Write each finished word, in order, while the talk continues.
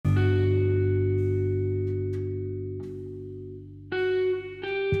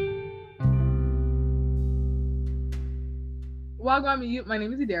Wagwan Mute. My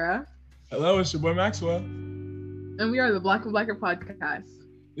name is Idera. Hello, it's your boy Maxwell. And we are the Black and Blacker podcast.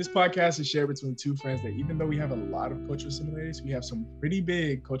 This podcast is shared between two friends that even though we have a lot of cultural similarities, we have some pretty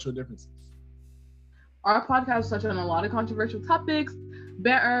big cultural differences. Our podcast touch on a lot of controversial topics,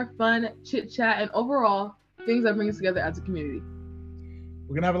 banter, fun, chit-chat, and overall, things that bring us together as a community.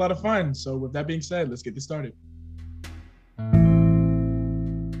 We're going to have a lot of fun. So with that being said, let's get this started.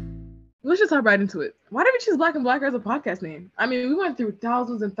 Let's just hop right into it. Why did we choose Black and Blacker as a podcast name? I mean, we went through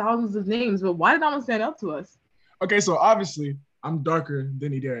thousands and thousands of names, but why did that one stand out to us? Okay, so obviously, I'm darker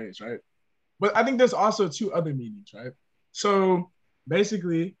than Idera is, right? But I think there's also two other meanings, right? So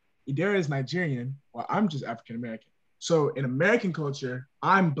basically, Idera is Nigerian, while I'm just African American. So in American culture,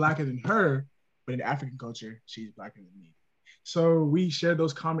 I'm blacker than her, but in African culture, she's blacker than me. So we share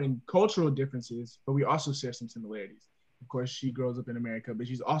those common cultural differences, but we also share some similarities. Of course, she grows up in America, but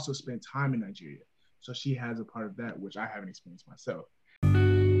she's also spent time in Nigeria. So she has a part of that, which I haven't experienced myself.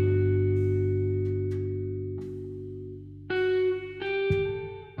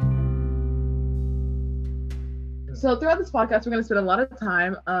 So throughout this podcast, we're going to spend a lot of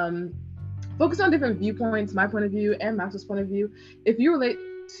time focusing on different viewpoints, my point of view and Max's point of view. If you relate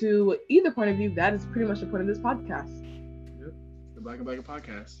to either point of view, that is pretty much the point of this podcast. Yep, the Black and Blacker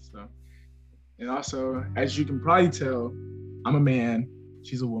podcast. So, and also, as you can probably tell, I'm a man,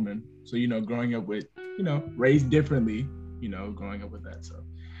 she's a woman. So, growing up with, raised differently, growing up with that. So,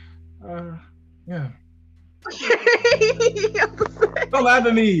 yeah. Don't laugh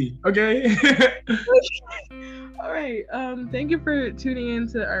at me, okay? All right. Thank you for tuning in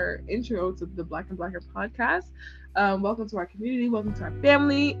to our intro to the Black and Blacker podcast. Welcome to our community. Welcome to our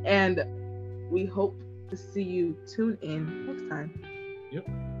family. And we hope to see you tune in next time. Yep.